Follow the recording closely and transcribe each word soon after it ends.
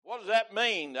does that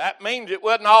mean? That means it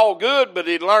wasn't all good, but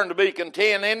he'd learned to be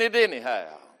content in it anyhow.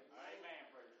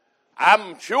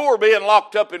 I'm sure being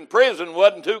locked up in prison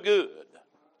wasn't too good.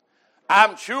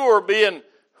 I'm sure being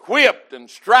whipped and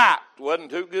striped wasn't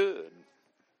too good.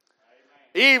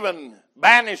 Even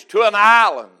banished to an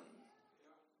island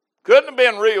couldn't have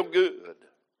been real good.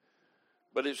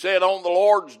 But it said on the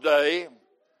Lord's day,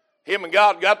 him and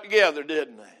God got together,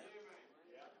 didn't they?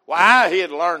 Why? He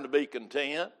had learned to be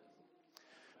content.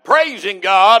 Praising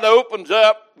God opens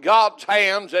up God's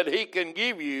hands that he can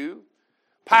give you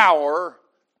power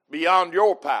beyond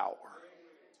your power.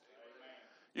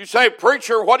 You say,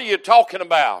 preacher, what are you talking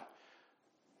about?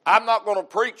 I'm not going to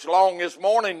preach long this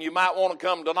morning. You might want to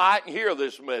come tonight and hear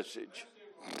this message.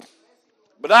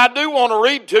 But I do want to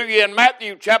read to you in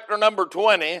Matthew chapter number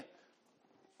 20.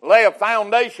 Lay a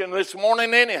foundation this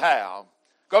morning anyhow.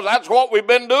 Because that's what we've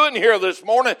been doing here this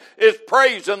morning, is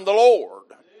praising the Lord.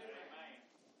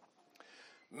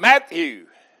 Matthew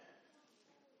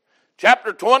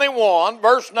chapter 21,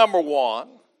 verse number 1.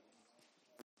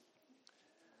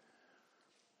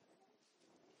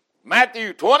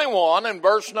 Matthew 21 and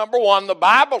verse number 1, the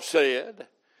Bible said,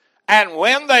 and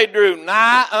when they drew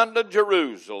nigh unto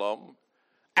Jerusalem,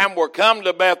 and were come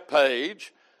to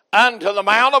Bethphage, unto the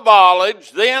Mount of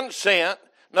Olives, then sent,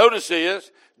 notice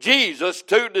this, Jesus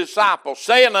 2 disciples,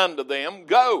 saying unto them,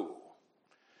 go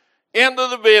into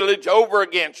the village over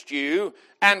against you,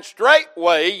 and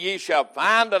straightway ye shall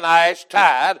find an ass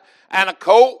tied, and a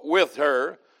colt with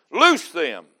her. Loose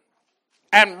them,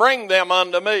 and bring them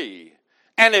unto me.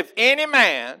 And if any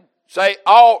man say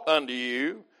aught unto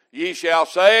you, ye shall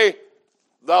say,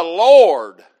 the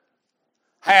Lord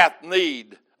hath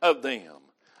need of them.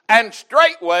 And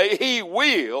straightway he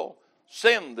will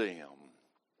send them.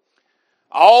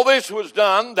 All this was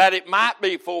done that it might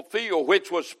be fulfilled, which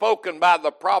was spoken by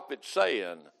the prophet,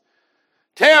 saying,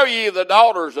 tell ye the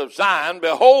daughters of Zion,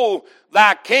 behold,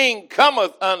 thy king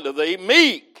cometh unto thee,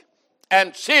 meek,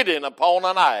 and sitting upon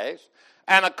an ass,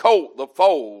 and a colt the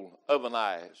foal of an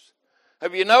ass.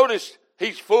 Have you noticed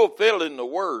he's fulfilling the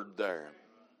word there?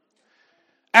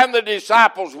 And the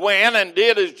disciples went and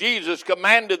did as Jesus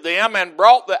commanded them, and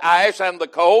brought the ass and the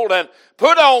colt, and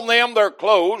put on them their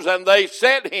clothes, and they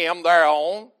set him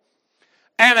thereon.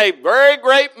 And a very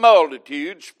great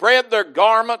multitude spread their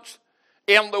garments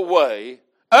in the way.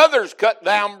 Others cut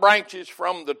down branches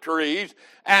from the trees,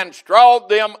 and strawed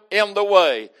them in the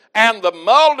way. And the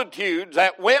multitudes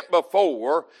that went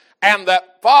before, and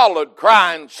that followed,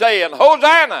 crying, saying,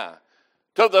 Hosanna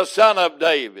to the Son of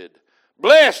David.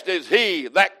 Blessed is he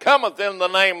that cometh in the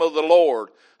name of the Lord.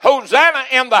 Hosanna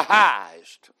in the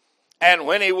highest. And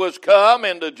when he was come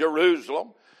into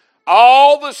Jerusalem,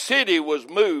 all the city was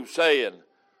moved, saying,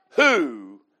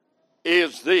 who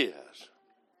is this?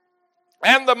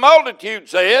 And the multitude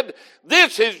said,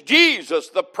 this is Jesus,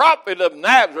 the prophet of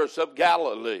Nazareth of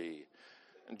Galilee.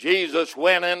 And Jesus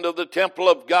went into the temple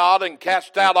of God, and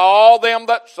cast out all them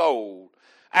that sold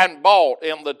and bought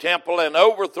in the temple, and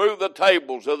overthrew the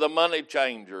tables of the money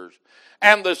changers,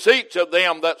 and the seats of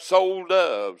them that sold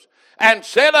doves, and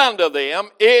said unto them,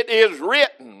 it is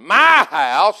written, my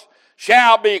house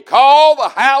shall be called the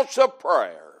house of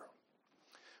prayer,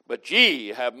 but ye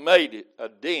have made it a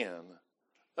den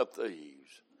of thieves.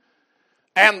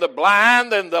 And the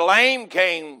blind and the lame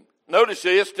came, notice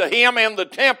this, to him in the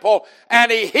temple,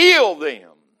 and he healed them.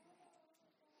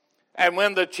 And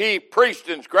when the chief priests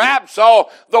and scribes saw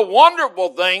the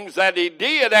wonderful things that he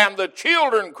did, and the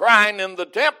children crying in the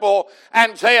temple,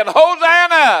 and saying,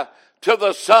 Hosanna to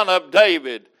the Son of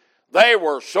David, they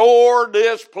were sore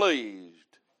displeased.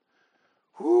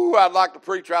 Whew, I'd like to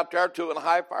preach right there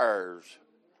 2.5 hours.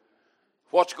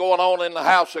 What's going on in the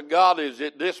house of God? Is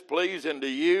it displeasing to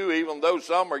you, even though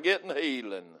some are getting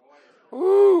healing?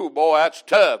 Ooh, boy, that's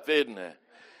tough, isn't it?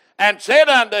 And said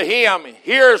unto him,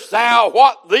 hearest thou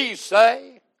what these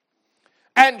say?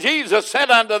 And Jesus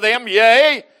said unto them,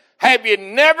 yea, have ye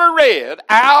never read,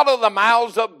 out of the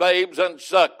mouths of babes and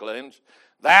sucklings,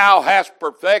 thou hast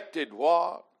perfected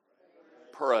what?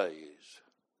 Praise.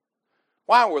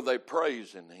 Why were they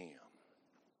praising him?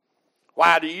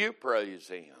 Why do you praise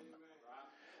him?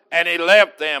 And he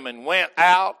left them and went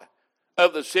out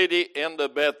of the city into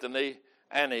Bethany,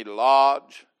 and he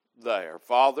lodged there.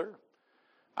 Father,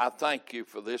 I thank you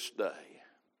for this day.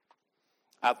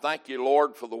 I thank you,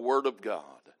 Lord, for the word of God.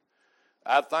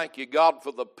 I thank you, God,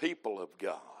 for the people of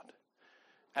God.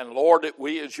 And Lord, that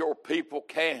we as your people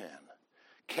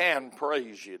can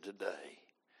praise you today.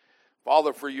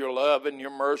 Father, for your love and your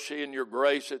mercy and your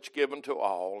grace that's given to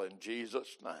all. In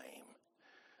Jesus' name,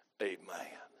 amen.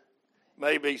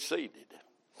 May be seated.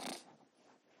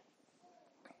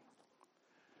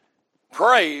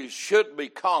 Praise should be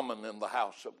common in the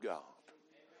house of God,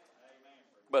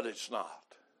 but it's not.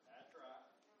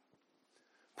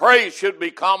 Praise should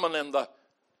be common in the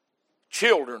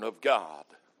children of God,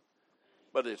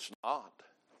 but it's not.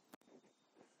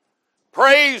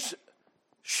 Praise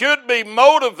should be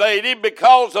motivated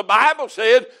because the Bible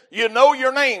said you know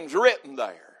your name's written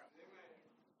there.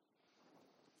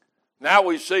 Now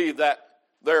we see that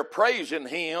they're praising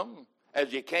him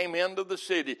as he came into the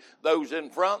city. Those in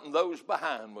front and those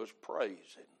behind was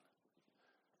praising.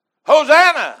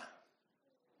 Hosanna!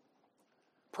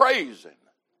 Praising.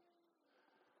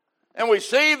 And we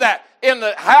see that in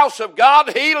the house of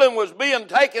God, healing was being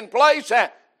taken place,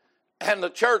 and the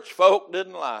church folk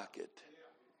didn't like it.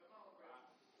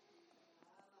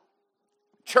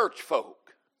 Church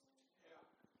folk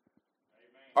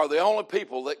are the only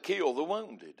people that kill the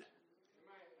wounded.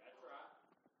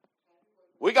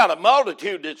 We got a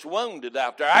multitude that's wounded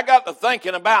out there. I got to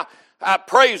thinking about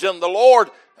praising the Lord.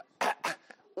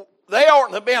 There oughtn't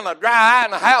to have been a dry eye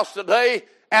in the house today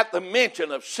at the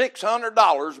mention of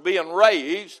 $600 being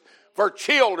raised for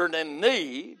children in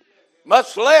need,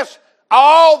 much less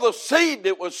all the seed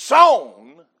that was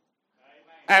sown,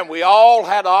 and we all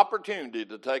had opportunity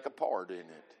to take a part in it.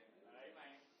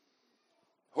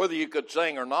 Whether you could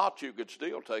sing or not, you could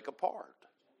still take a part.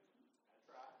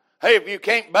 Hey, if you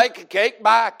can't bake a cake,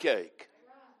 buy a cake.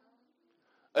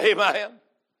 Amen.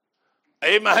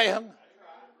 Amen.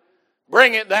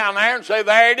 Bring it down there and say,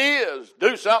 there it is.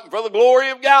 Do something for the glory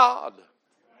of God.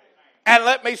 And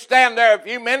let me stand there a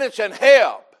few minutes and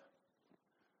help.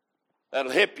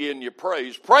 That'll help you in your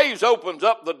praise. Praise opens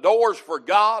up the doors for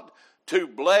God to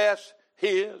bless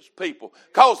his people.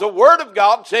 Because the Word of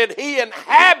God said he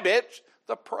inhabits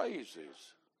the praises.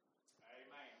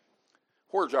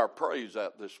 Where's our praise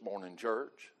at this morning,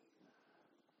 church?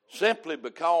 Simply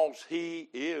because he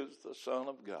is the Son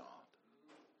of God.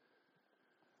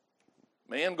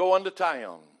 Men, go into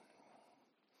town.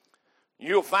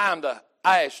 You'll find a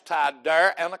ash tied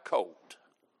there and a coat.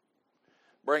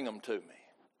 Bring them to me.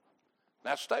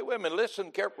 Now stay with me.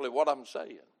 Listen carefully what I'm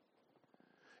saying.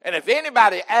 And if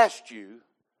anybody asks you,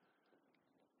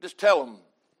 just tell them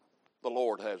the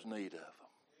Lord has need of them.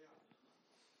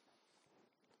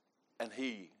 And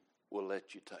he will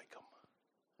let you take them.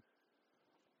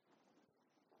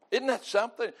 Isn't that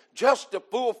something? Just to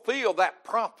fulfill that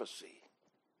prophecy.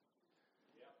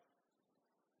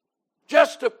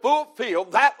 Just to fulfill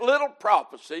that little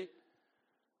prophecy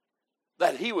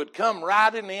that he would come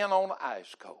riding in on an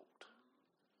ice coat.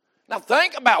 Now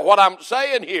think about what I'm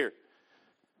saying here.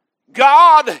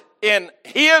 God, in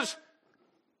his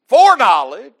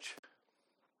foreknowledge,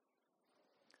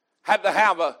 had to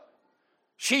have a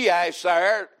she-ass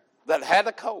there that had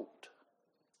a coat.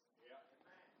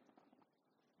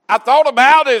 I thought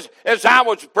about as I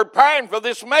was preparing for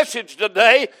this message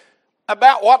today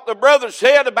about what the brother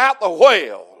said about the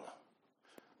whale.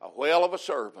 A whale of a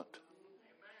servant.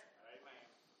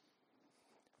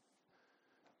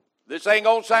 This ain't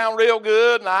going to sound real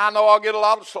good, and I know I'll get a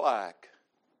lot of slack.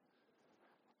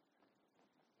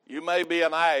 You may be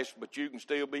an ass, but you can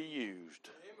still be used.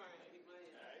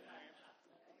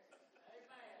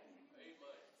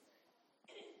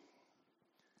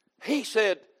 He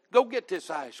said, go get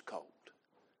this ice coat.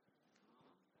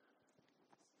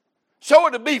 So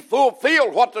it'll be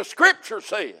fulfilled what the Scripture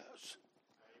says.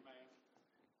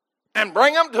 And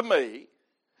bring them to me.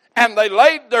 And they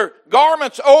laid their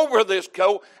garments over this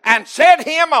coat and set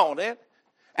him on it.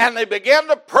 And they began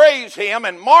to praise him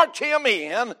and march him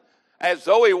in as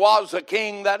though he was the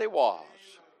king that he was.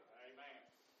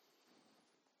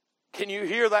 Can you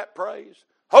hear that praise?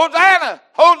 Hosanna!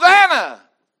 Hosanna!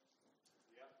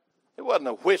 It wasn't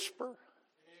a whisper.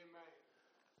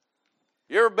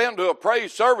 You ever been to a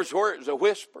praise service where it was a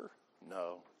whisper?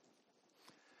 No.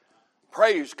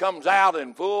 Praise comes out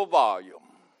in full volume.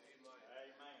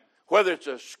 Whether it's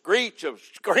a screech of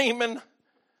screaming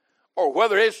or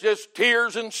whether it's just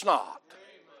tears and snot.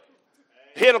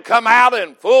 It'll come out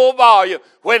in full volume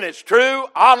when it's true,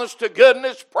 honest to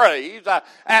goodness praise,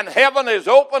 and heaven is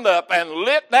opened up and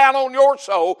lit down on your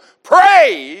soul.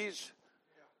 Praise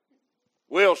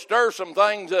will stir some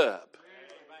things up.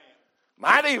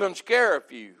 Might even scare a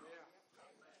few.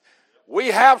 We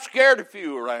have scared a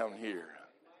few around here.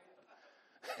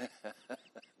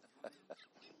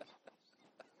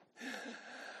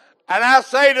 And I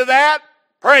say to that,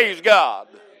 praise God.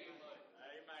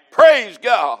 Praise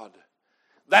God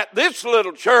that this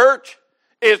little church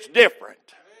is different.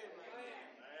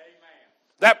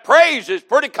 That praise is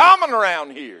pretty common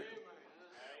around here.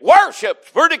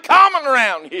 Worship's pretty common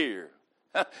around here.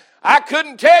 I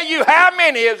couldn't tell you how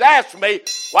many has asked me,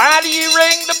 why do you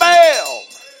ring the bell?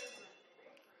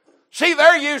 See,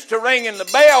 they're used to ringing the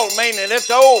bell, meaning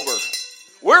it's over.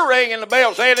 We're ringing the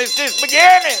bell saying it's just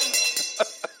beginning.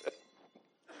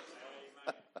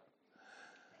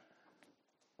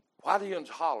 Why do you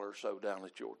holler so down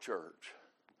at your church?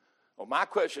 Well, my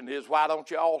question is, why don't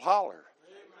you all holler?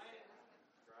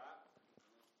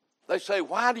 They say,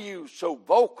 why are you so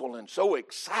vocal and so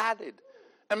excited?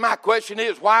 And my question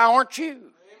is, why aren't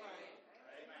you?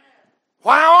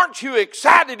 Why aren't you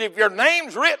excited if your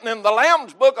name's written in the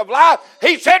Lamb's Book of Life?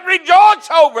 He said,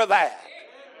 rejoice over that.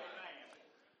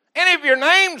 And if your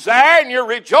name's there and you're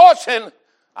rejoicing,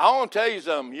 I want to tell you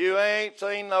something. You ain't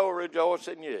seen no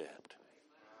rejoicing yet.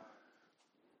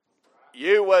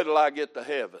 You wait till I get to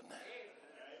heaven.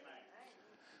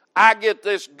 I get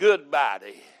this good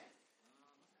body.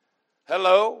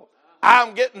 Hello?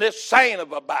 I'm getting this saint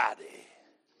of a body.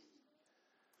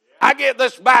 I get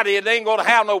this body, it ain't going to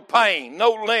have no pain,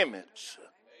 no limits.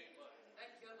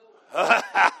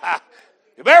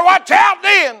 You better watch out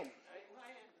then.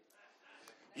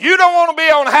 You don't want to be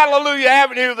on Hallelujah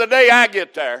Avenue the day I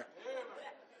get there.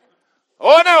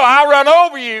 Oh no, I'll run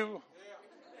over you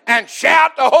and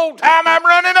shout the whole time I'm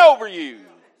running over you.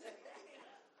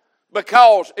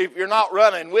 Because if you're not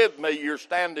running with me, you're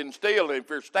standing still. And if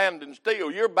you're standing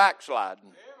still, you're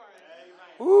backsliding.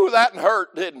 Ooh, that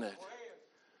hurt, didn't it?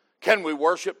 Can we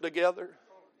worship together?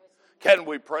 Can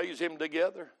we praise Him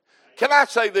together? Can I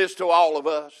say this to all of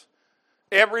us?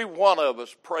 Every one of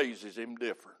us praises Him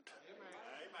different.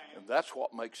 And that's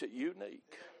what makes it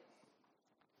unique.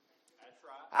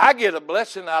 I get a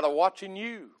blessing out of watching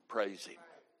you praise Him.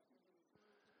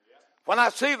 When I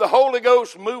see the Holy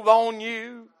Ghost move on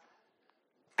you,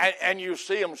 and you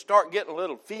see them start getting a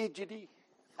little fidgety,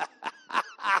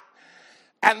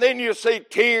 and then you see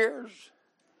tears,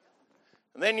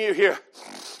 and then you hear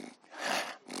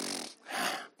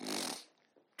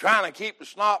trying to keep the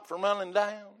snot from running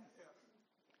down.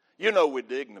 You know we're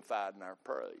dignified in our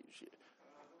praise.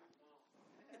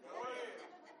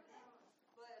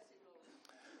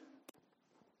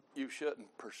 You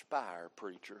shouldn't perspire,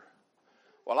 preacher.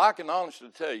 Well, I can honestly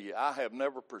tell you, I have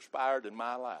never perspired in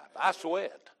my life. I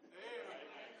sweat.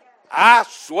 I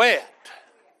sweat.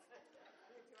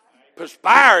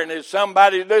 Perspiring is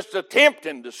somebody that's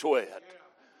attempting to sweat.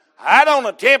 I don't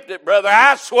attempt it, brother.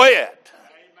 I sweat.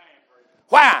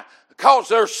 Why? Because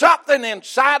there's something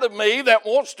inside of me that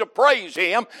wants to praise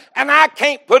Him, and I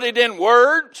can't put it in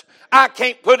words. I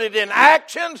can't put it in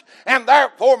actions, and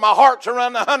therefore my heart's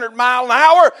running 100 miles an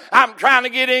hour. I'm trying to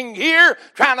get in here,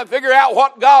 trying to figure out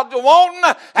what God's wanting,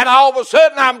 and all of a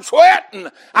sudden I'm sweating.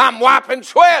 I'm wiping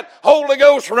sweat. Holy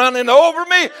Ghost running over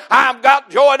me. I've got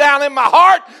joy down in my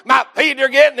heart. My feet are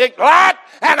getting light,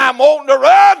 and I'm wanting to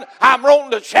run. I'm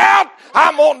wanting to shout.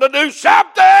 I'm wanting to do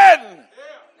something.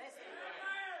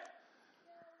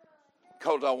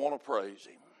 Because I want to praise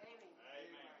Him.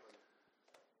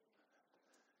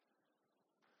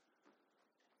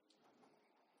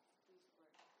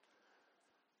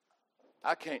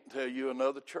 I can't tell you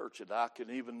another church that I can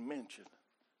even mention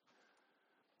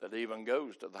that even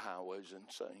goes to the highways and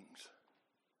sings.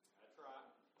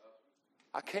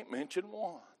 I can't mention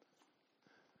one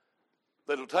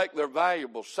that'll take their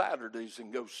valuable Saturdays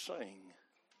and go sing.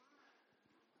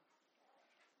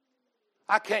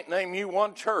 I can't name you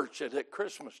one church that at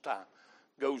Christmas time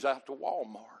goes out to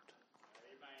Walmart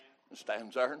and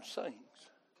stands there and sings.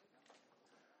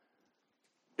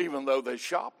 Even though they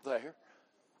shop there.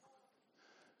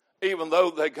 Even though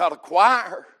they got a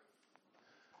choir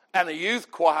and a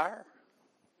youth choir.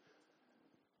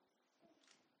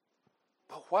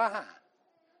 But why?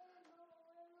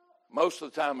 Most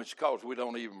of the time it's because we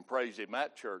don't even praise Him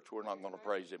at church. We're not going to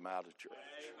praise Him out of church.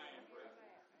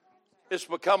 It's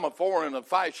become a foreign of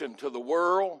fashion to the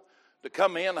world to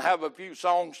come in, have a few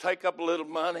songs, take up a little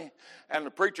money, and the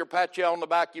preacher pat you on the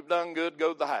back, you've done good,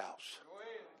 go to the house.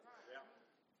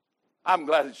 I'm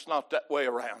glad it's not that way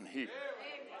around here.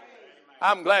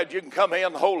 I'm glad you can come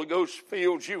in, the Holy Ghost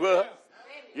fills you up.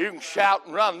 You can shout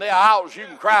and run the aisles. You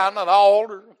can cry on an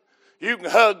altar. You can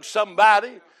hug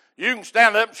somebody. You can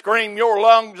stand up and scream your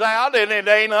lungs out, and it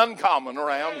ain't uncommon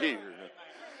around here.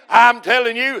 I'm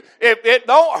telling you, if it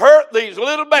don't hurt these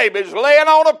little babies laying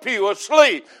on a pew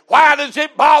asleep, why does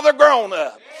it bother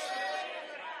grown-ups?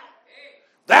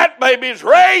 That baby's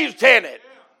raised in it.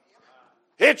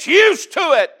 It's used to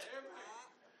it.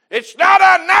 It's not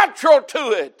unnatural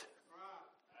to it.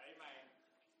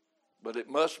 But it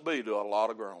must be to a lot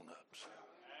of grown-ups.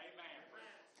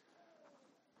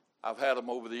 I've had them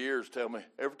over the years tell me,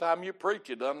 every time you preach,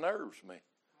 it unnerves me.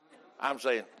 I'm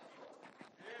saying,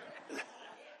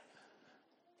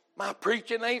 my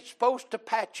preaching ain't supposed to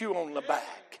pat you on the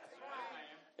back.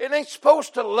 It ain't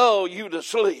supposed to lull you to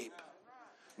sleep.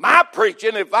 My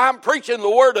preaching, if I'm preaching the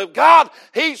Word of God,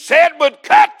 He said would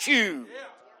cut you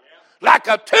like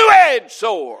a two-edged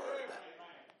sword.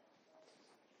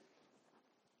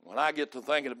 When I get to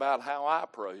thinking about how I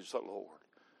praise the Lord,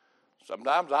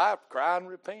 sometimes I have to cry and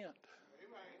repent.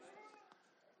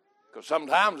 Because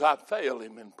sometimes I fail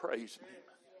Him in praising Him.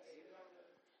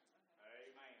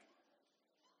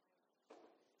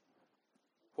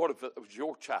 What if it was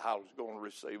your child who's going to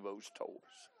receive those toys?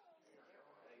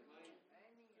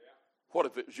 What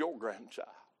if it was your grandchild?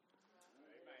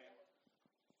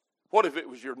 What if it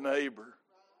was your neighbor?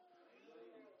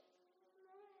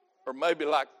 Or maybe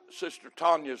like Sister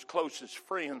Tanya's closest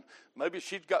friend, maybe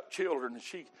she's got children and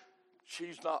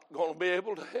she's not going to be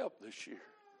able to help this year.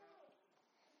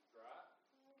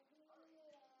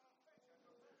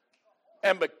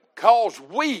 And because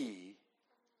we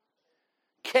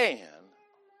can,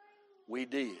 we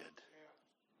did.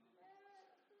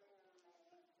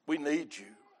 We need you.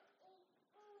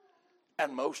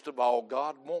 And most of all,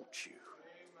 God wants you.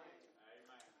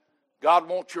 God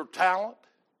wants your talent.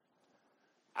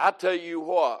 I tell you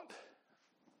what,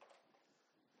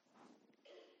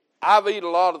 I've eaten a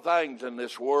lot of things in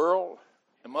this world,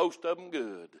 and most of them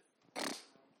good.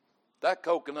 That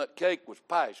coconut cake was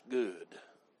past good.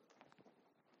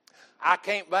 I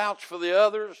can't vouch for the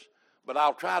others, but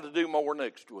I'll try to do more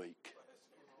next week.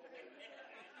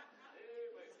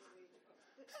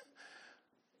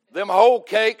 Them whole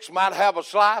cakes might have a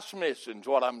slice missing, is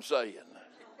what I'm saying.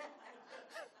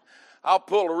 I'll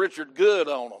pull a Richard Good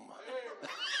on them.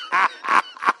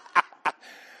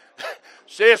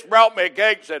 Sis brought me a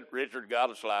cake and said, Richard got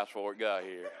a slice before it got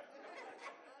here.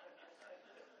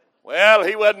 Well,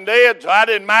 he wasn't dead, so I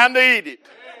didn't mind to eat it.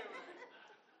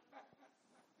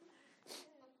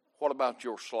 What about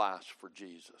your slice for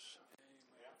Jesus?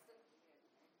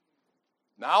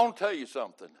 Now, I want to tell you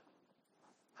something.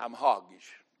 I'm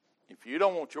hoggish. If you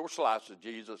don't want your slice of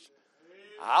Jesus,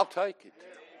 I'll take it.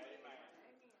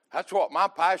 That's what my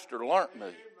pastor learned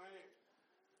me.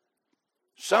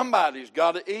 Somebody's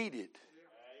got to eat it.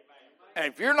 And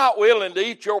if you're not willing to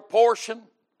eat your portion,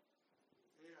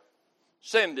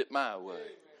 send it my way.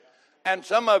 And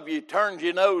some of you turned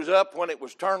your nose up when it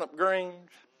was turnip greens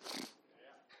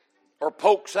or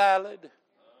poke salad.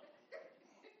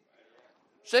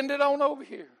 Send it on over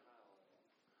here.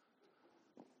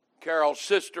 Carol's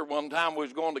sister, one time we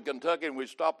was going to Kentucky and we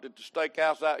stopped at the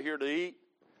steakhouse out here to eat.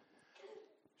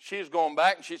 She was going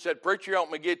back and she said, Preacher, you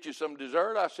want me to get you some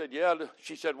dessert? I said, yeah.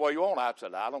 She said, what do you want? I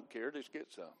said, I don't care. Just get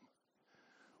some.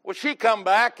 Well, she come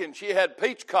back and she had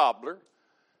peach cobbler.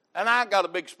 And I got a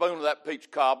big spoon of that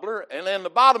peach cobbler. And in the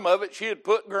bottom of it, she had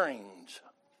put greens.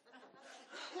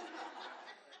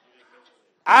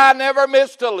 I never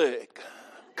missed a lick.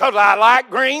 Because I like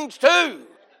greens too.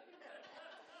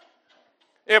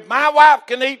 If my wife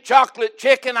can eat chocolate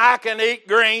chicken, I can eat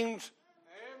greens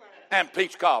and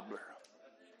peach cobbler.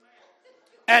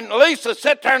 And Lisa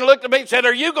sat there and looked at me and said,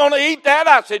 are you going to eat that?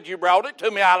 I said, you brought it to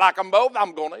me. I like them both.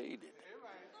 I'm going to eat it.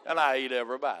 And I eat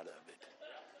every bite of it.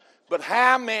 But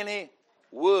how many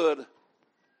would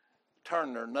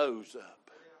turn their nose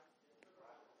up?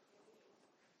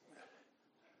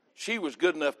 She was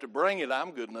good enough to bring it.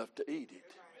 I'm good enough to eat it.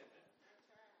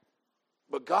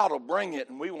 But God will bring it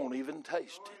and we won't even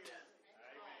taste it.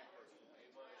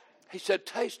 He said,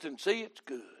 taste and see it's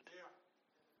good.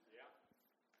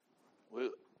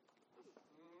 Well,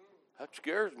 that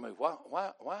scares me.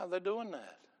 Why are they doing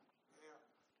that?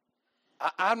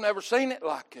 I've never seen it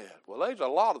like that. Well, there's a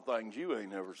lot of things you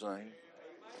ain't never seen.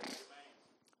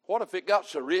 What if it got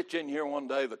so rich in here one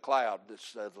day the cloud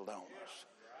just settled on us?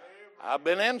 I've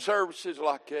been in services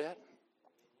like that.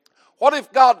 What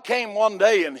if God came one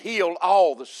day and healed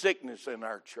all the sickness in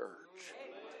our church?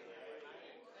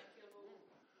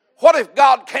 What if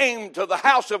God came to the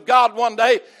house of God one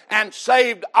day and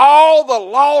saved all the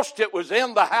lost that was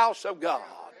in the house of God?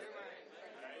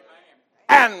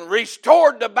 And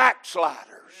restored the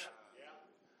backsliders.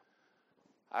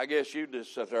 I guess you'd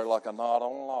just sit there like a knot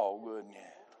on a log, wouldn't you?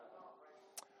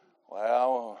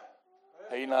 Well,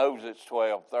 he knows it's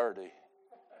 12:30.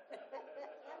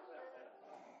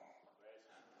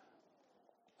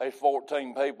 There's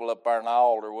 14 people up there in the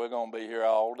altar. We're going to be here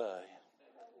all day.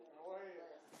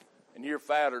 And you're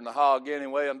fatter than a hog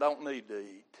anyway and don't need to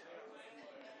eat.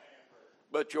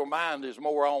 But your mind is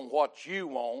more on what you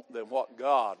want than what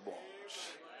God wants.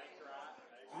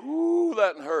 Ooh,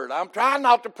 that hurt. I'm trying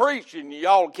not to preach and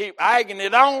y'all keep egging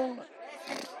it on.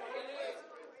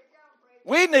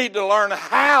 We need to learn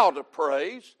how to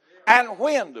praise and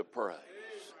when to praise.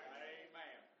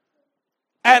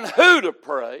 And who to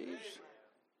praise.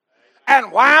 And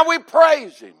why we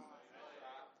praise Him?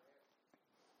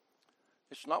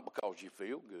 It's not because you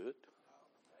feel good.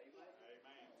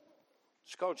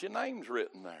 It's because your name's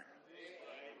written there.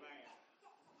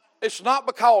 It's not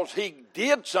because He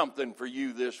did something for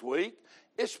you this week.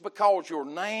 It's because your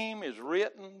name is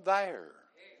written there.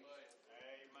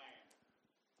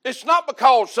 It's not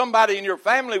because somebody in your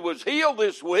family was healed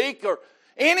this week or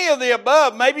any of the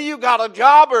above. Maybe you got a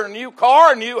job or a new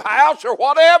car, a new house or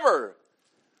whatever.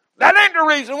 That ain't the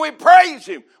reason we praise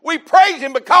Him. We praise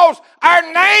Him because our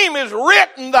name is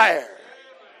written there.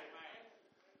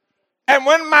 And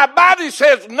when my body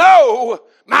says no,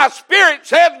 my spirit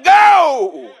says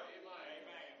go.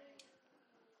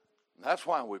 That's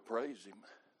why we praise Him.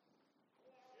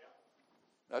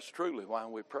 That's truly why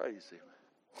we praise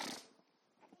Him.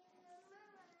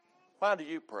 Why do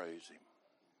you praise Him?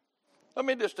 Let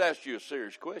me just ask you a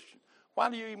serious question. Why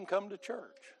do you even come to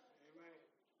church?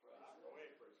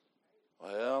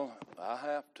 Well, I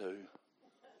have to.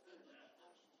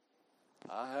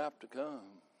 I have to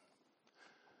come.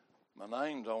 My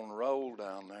name's on the roll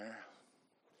down there.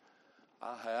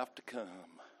 I have to come.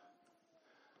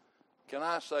 Can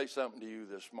I say something to you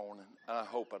this morning? I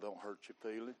hope I don't hurt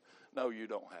your feelings. No, you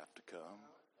don't have to come.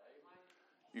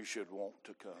 You should want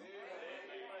to come.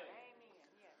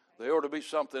 There ought to be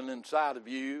something inside of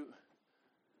you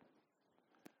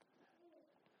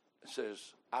that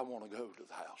says, I want to go to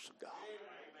the house of God.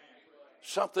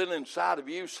 Something inside of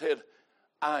you said,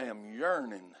 I am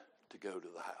yearning to go to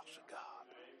the house of God.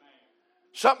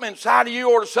 Something inside of you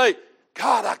ought to say,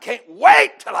 God, I can't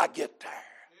wait till I get there.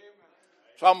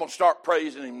 So I'm going to start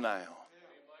praising Him now.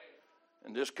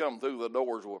 And just come through the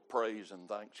doors with praise and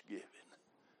thanksgiving.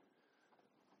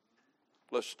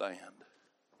 Let's stand.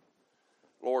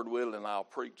 Lord willing, I'll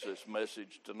preach this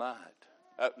message tonight.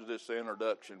 That was just the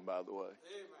introduction, by the way.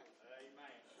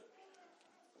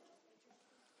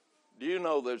 Do you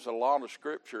know there's a lot of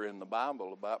scripture in the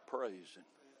Bible about praising?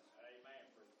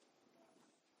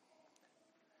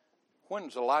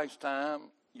 When's the last time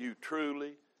you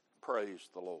truly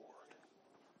praised the Lord?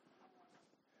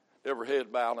 Every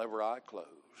head bowed, every eye closed.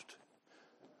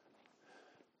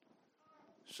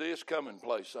 See us come and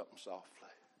play something softly.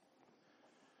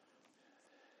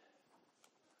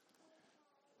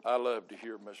 I love to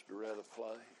hear Miss Doretta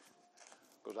play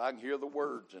because I can hear the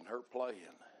words in her playing.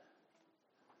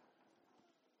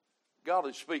 God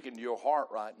is speaking to your heart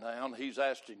right now, and He's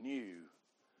asking you,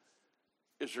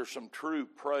 is there some true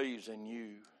praise in you?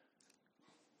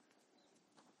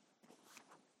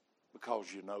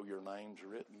 Because you know your name's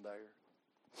written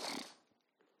there.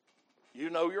 You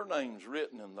know your name's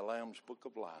written in the Lamb's Book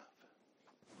of Life.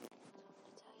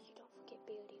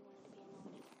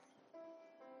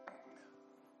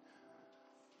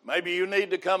 Maybe you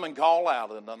need to come and call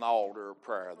out in an altar of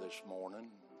prayer this morning.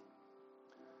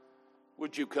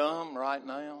 Would you come right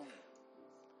now?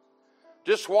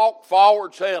 Just walk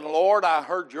forward saying, Lord, I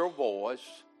heard your voice,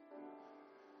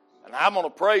 and I'm going to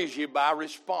praise you by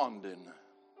responding.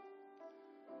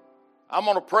 I'm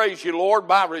going to praise you, Lord,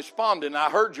 by responding. I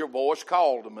heard your voice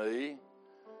call to me,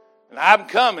 and I'm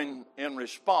coming in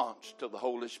response to the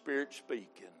Holy Spirit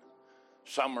speaking.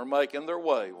 Some are making their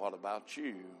way. What about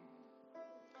you?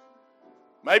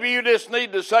 Maybe you just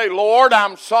need to say, Lord,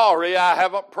 I'm sorry I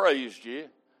haven't praised you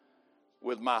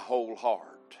with my whole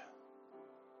heart.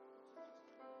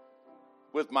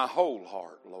 With my whole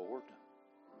heart, Lord.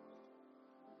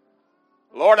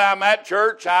 Lord, I'm at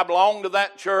church. I belong to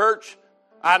that church.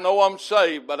 I know I'm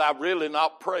saved, but I've really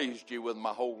not praised you with my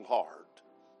whole heart.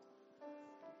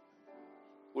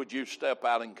 Would you step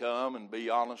out and come and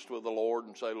be honest with the Lord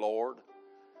and say, Lord,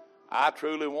 I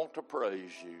truly want to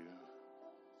praise you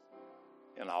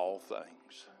in all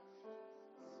things.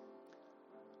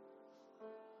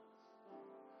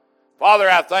 Father,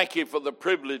 I thank you for the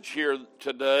privilege here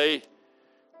today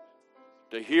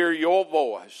to hear your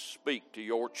voice speak to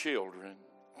your children.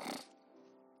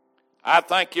 I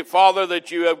thank you, Father,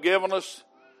 that you have given us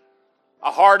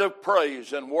a heart of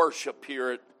praise and worship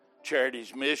here at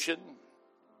Charity's Mission.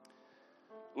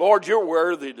 Lord, you're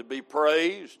worthy to be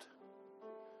praised.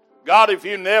 God, if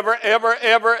you never, ever,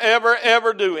 ever, ever,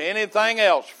 ever do anything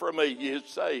else for me, you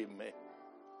save me.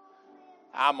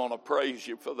 I'm going to praise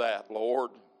you for that, Lord.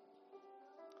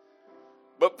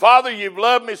 But Father, you've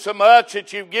loved me so much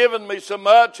that you've given me so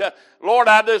much. Lord,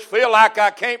 I just feel like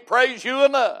I can't praise you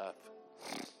enough.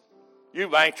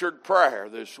 You've answered prayer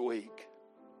this week.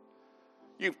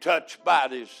 You've touched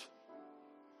bodies.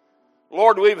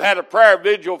 Lord, we've had a prayer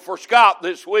vigil for Scott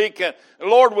this week, and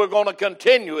Lord, we're going to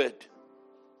continue it.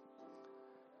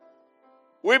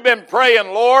 We've been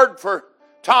praying, Lord, for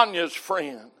Tanya's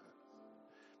friend.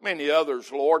 Many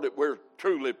others, Lord, that we're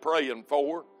truly praying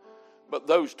for. But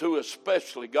those two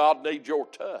especially, God, need your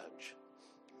touch.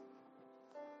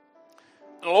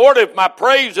 And Lord, if my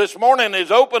praise this morning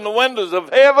is open the windows of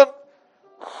heaven,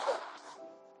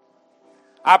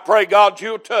 I pray, God,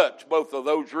 you'll touch both of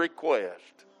those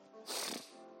requests.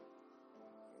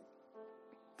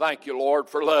 Thank you, Lord,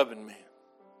 for loving me.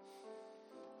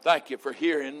 Thank you for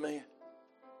hearing me.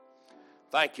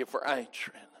 Thank you for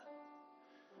answering.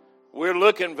 We're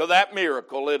looking for that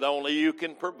miracle that only you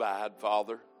can provide,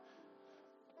 Father.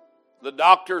 The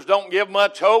doctors don't give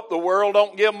much hope. The world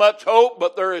don't give much hope,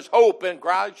 but there is hope in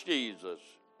Christ Jesus.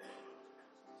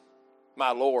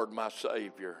 My Lord, my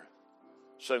Savior,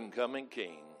 soon coming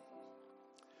King.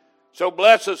 So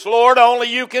bless us, Lord.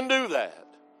 Only you can do that.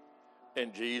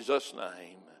 In Jesus'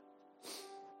 name,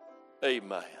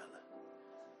 amen.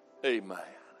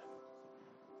 Amen.